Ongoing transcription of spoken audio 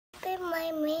open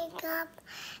my makeup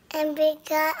and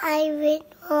because I went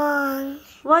wrong.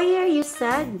 Why are you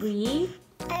sad, Bree?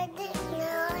 I didn't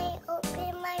know I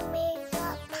opened my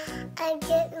makeup. I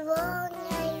get wrong.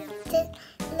 I did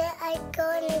let I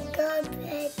go in the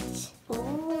garbage.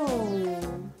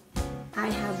 Oh, I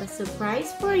have a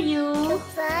surprise for you.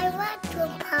 Goodbye, what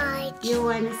goodbye? You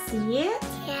wanna see it?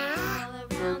 Yeah.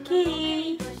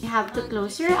 Okay. You have to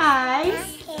close your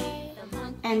eyes Okay.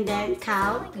 and then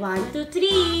count 1, 2,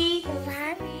 3.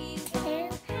 1, 2,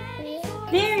 3.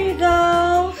 There you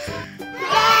go.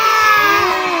 Yeah!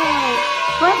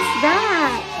 What's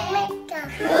that? Makeup.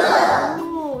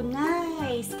 Oh,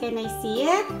 nice. Can I see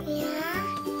it? Yeah.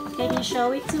 Can you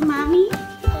show it to mommy?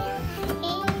 Yeah.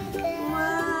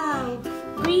 Wow.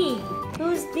 Bree,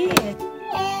 who's this?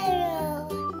 Arrow.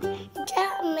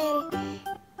 German.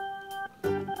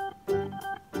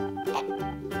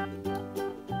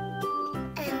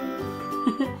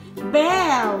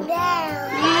 Bell. Bell. Yeah.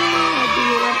 Do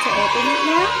you want to open it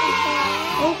now?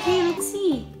 Okay, let's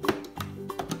see.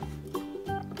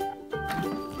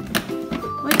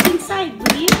 What's inside,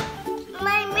 Bree?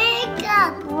 My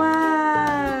makeup.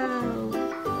 Wow.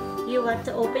 You want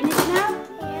to open it now?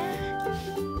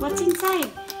 Yeah. What's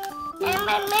inside? And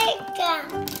my makeup.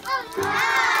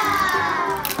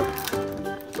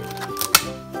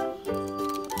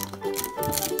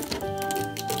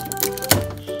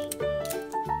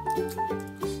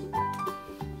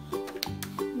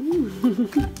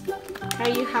 Are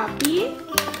you happy?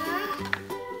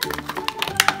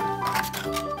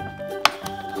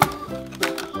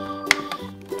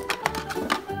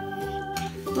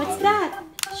 What's that?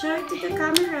 Show it to the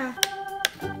camera.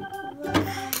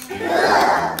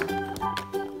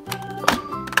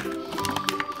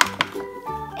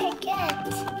 I get.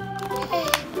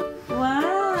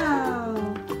 Wow.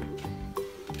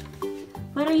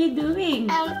 What are you doing?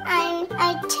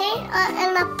 I take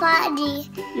in a party.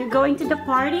 You're going to the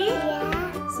party?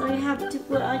 Yeah. So you have to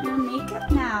put on your makeup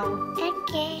now,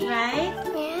 Okay. right?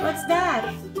 Yeah. What's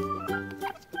that?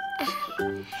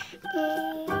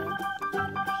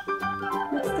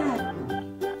 What's that?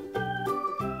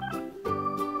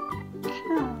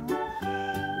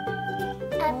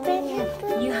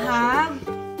 Oh. You have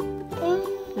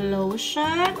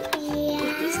lotion. Yeah.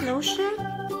 This lotion.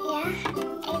 Yeah.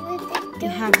 You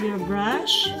have your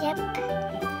brush, Yep.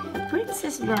 a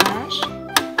princess brush,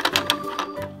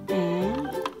 and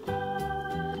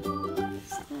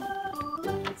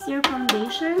it's your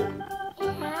foundation.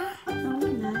 Yeah. Oh,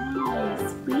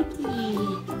 nice, pretty.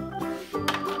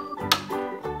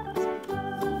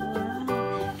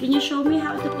 Wow. Can you show me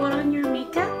how to put on your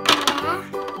makeup? Yeah.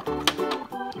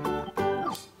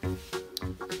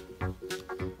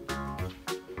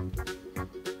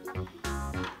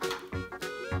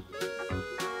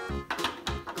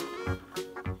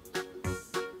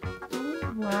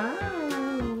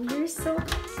 Wow, you're so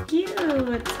cute.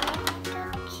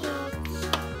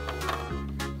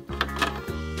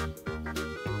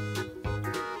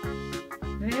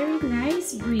 Very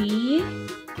nice, Bree.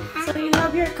 So you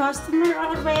have your customer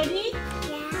already?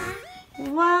 Yeah.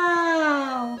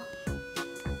 Wow.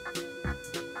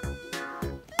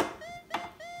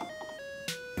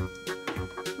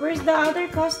 Where's the other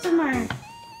customer?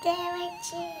 There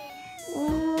it is.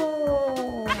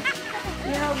 Oh,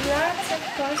 you have lots of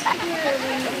customers.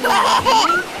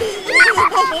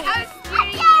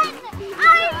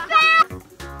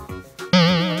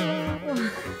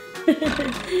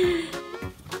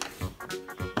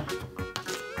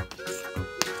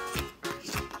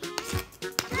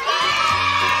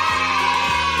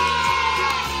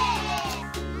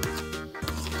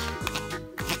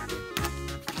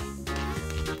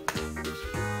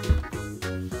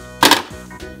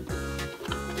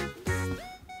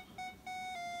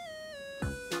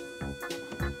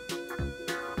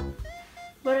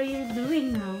 What are you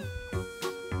doing now?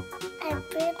 I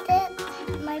prepared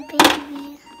my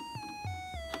baby.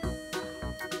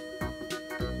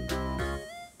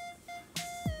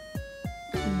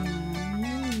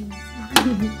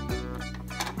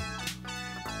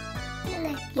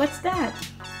 What's that?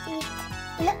 It's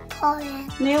lip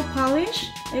polish. Nail polish?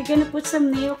 Are you gonna put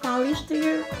some nail polish to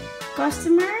your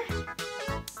customer?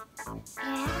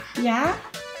 Yeah. Yeah?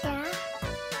 Yeah.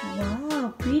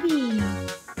 Wow, pretty.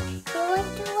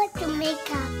 You want to make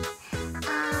up.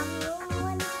 You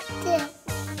want this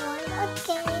one,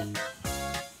 okay.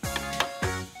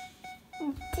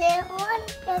 This one,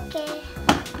 okay.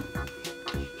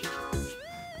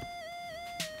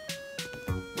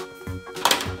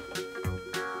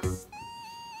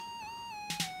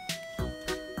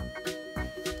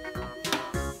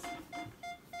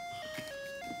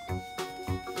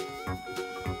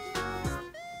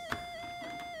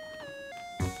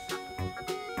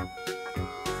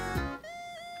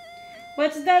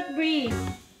 What's that, Bree?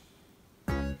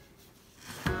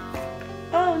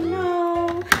 Oh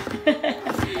no!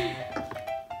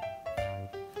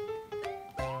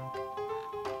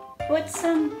 Put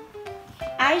some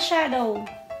eyeshadow.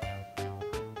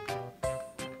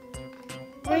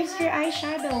 Where's your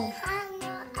eyeshadow?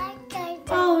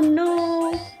 Oh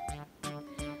no!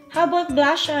 How about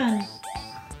blush on?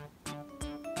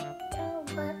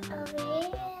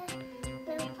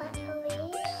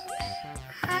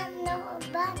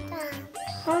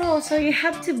 Oh, so you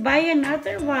have to buy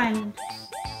another one,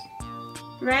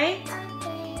 right?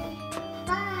 Okay,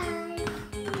 bye.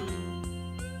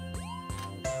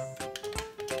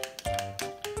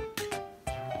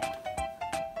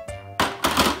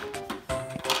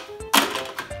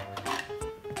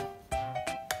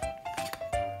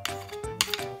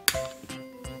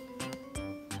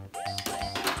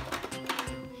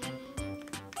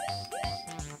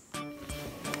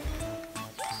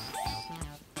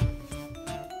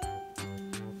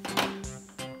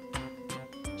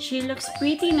 She looks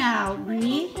pretty now,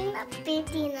 Bree. Not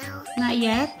pretty now. Not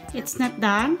yet? It's not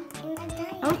done? Not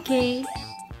done. Okay.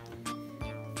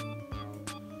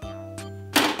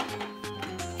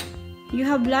 You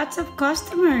have lots of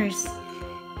customers.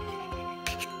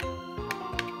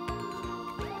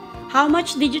 How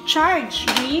much did you charge,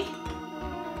 Bree?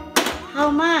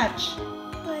 How much?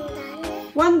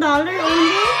 $1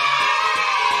 only?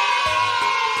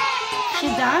 She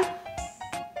done?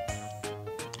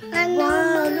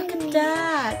 Wow, look at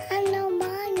that. I have no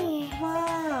money.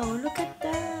 Wow, look at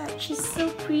that. She's so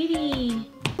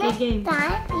pretty. Again.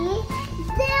 That is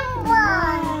them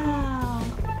one. Wow.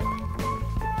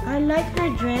 I like her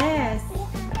dress.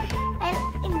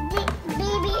 And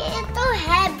baby, it's so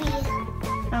heavy.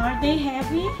 Are they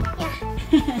heavy? Yeah.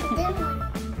 Them one.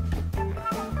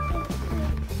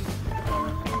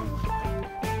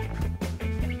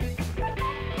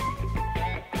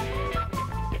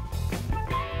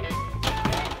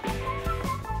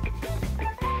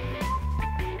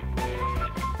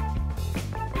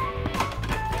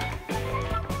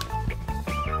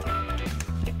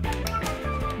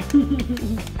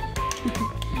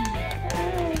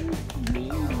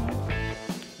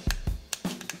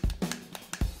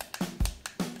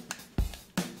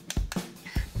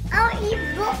 I'll eat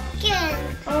broken.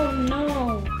 Oh no.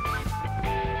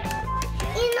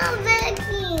 It's not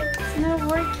working. It's not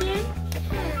working?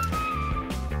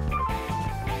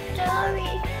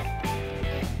 Sorry.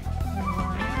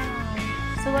 Wow.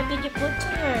 So what did you put to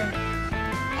her?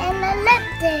 And a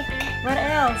lipstick. What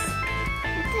else?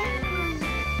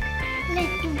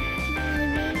 Lipstick,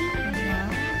 baby. Wow.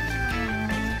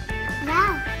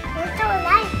 Wow, it's so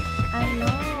nice. I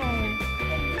know.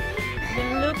 They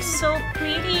look so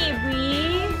pretty,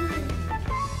 Bree.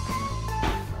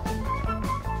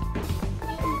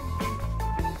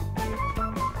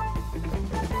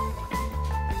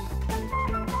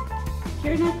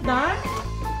 You're not done?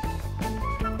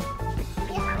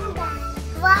 Yeah, I'm done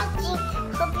watching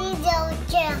the video.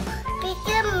 Please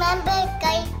remember,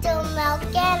 guys,